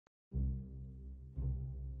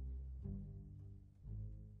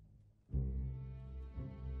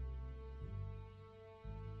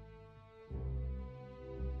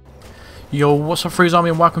Yo, what's up, Freeze Army,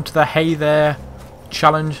 and welcome to the Hey There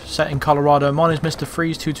challenge set in Colorado. My name is Mr.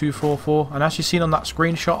 Freeze2244, and as you've seen on that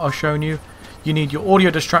screenshot I've shown you, you need your audio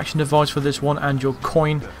distraction device for this one and your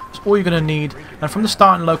coin. That's all you're going to need. And from the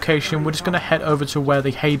starting location, we're just going to head over to where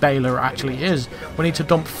the hay baler actually is. We need to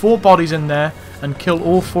dump 4 bodies in there and kill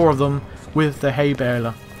all 4 of them with the hay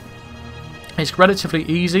baler. It's relatively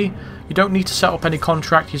easy. You don't need to set up any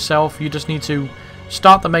contract yourself. You just need to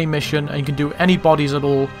start the main mission, and you can do any bodies at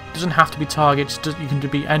all. It doesn't have to be targets, you can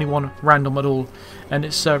be anyone random at all, and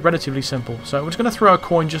it's relatively simple. So we're just going to throw a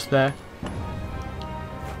coin just there,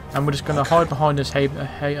 and we're just going to hide behind this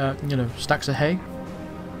stacks of hay.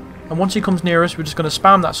 And once he comes near us, we're just going to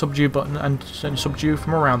spam that subdue button and subdue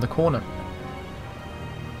from around the corner.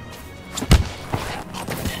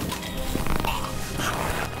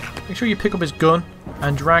 Make sure you pick up his gun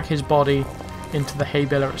and drag his body into the hay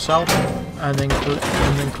baler itself, and then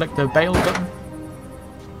click the bail button.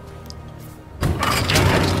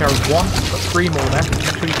 That takes care of 1, but 3 more left. Make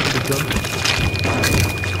sure you pick the gun.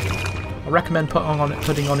 I recommend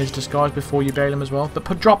putting on his disguise before you bail him as well. But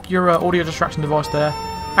drop your audio distraction device there,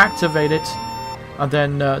 activate it, and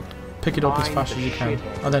then pick it up as fast as you can,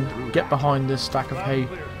 and then get behind this stack of hay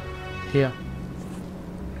here.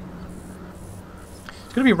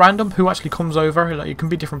 It's going to be random who actually comes over. Like, it can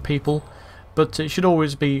be different people, but it should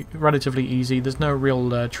always be relatively easy. There's no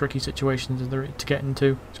real tricky situations to get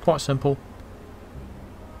into. It's quite simple.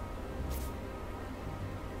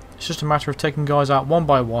 It's just a matter of taking guys out one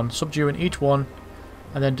by one, subduing each one,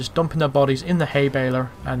 and then just dumping their bodies in the hay baler,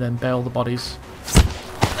 and then bail the bodies.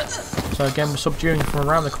 So again, we're subduing from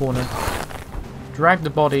around the corner. Drag the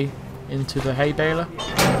body into the hay baler.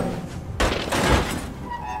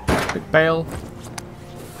 Click bail.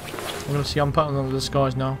 I'm going to see I'm putting on the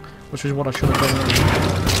disguise now, which is what I should have done earlier.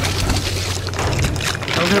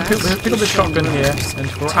 I'm going to pick up the shotgun here,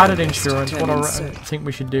 and for added insurance, what I think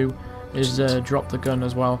we should do is drop the gun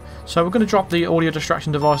as well. So we're going to drop the audio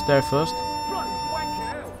distraction device there first.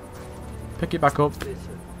 Pick it back up.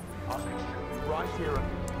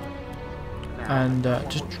 And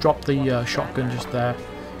just drop the shotgun just there.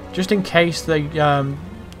 Just in case they...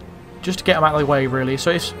 just to get them out of the way, really. So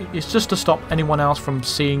it's just to stop anyone else from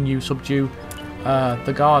seeing you subdue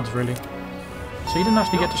the guards, really. So you didn't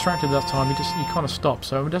actually get distracted that time. You kind of stopped.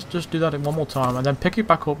 So let's just do that one more time, and then pick it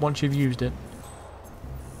back up once you've used it.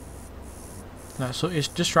 No, so it's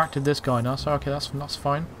distracted this guy now. So okay, that's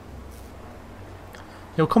fine.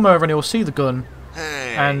 He'll come over and he'll see the gun,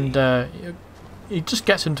 and it just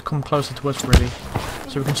gets him to come closer to us, really.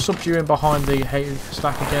 So we can subdue him behind the hay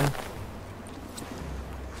stack again.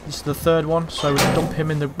 This is the 3rd one, so we can dump him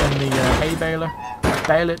in the hay baler,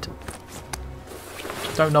 bail it.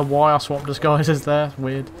 Don't know why I swapped disguises there, it's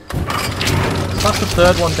weird. So that's the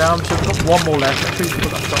 3rd one down, so we've got 1 more left. Make sure you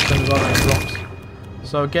put that shotgun as well when it drops.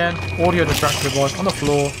 So again, audio distraction device on the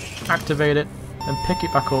floor, activate it, and pick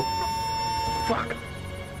it back up. Fuck.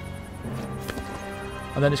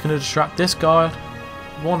 And then it's going to distract this guy,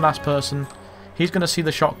 one last person. He's going to see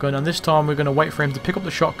the shotgun, and this time we're going to wait for him to pick up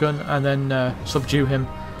the shotgun and then subdue him.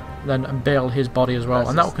 And bail his body as well,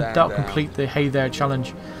 and that'll complete the Hey There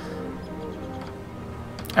challenge.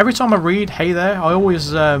 Every time I read Hey There,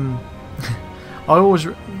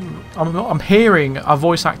 I'm hearing a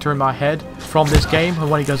voice actor in my head from this game,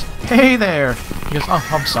 and when he goes Hey There, he goes, oh,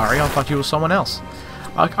 I'm sorry, I thought you were someone else.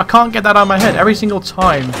 I can't get that out of my head. Every single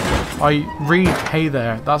time I read Hey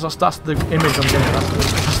There, that's the image I'm getting.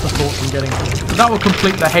 That's the thoughts I'm getting. So that will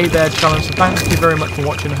complete the Hey There challenge. So thank you very much for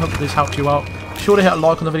watching. I hope this helped you out. Be sure to hit a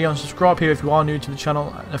like on the video and subscribe here if you are new to the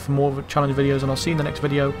channel for more challenge videos, and I'll see you in the next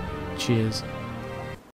video. Cheers.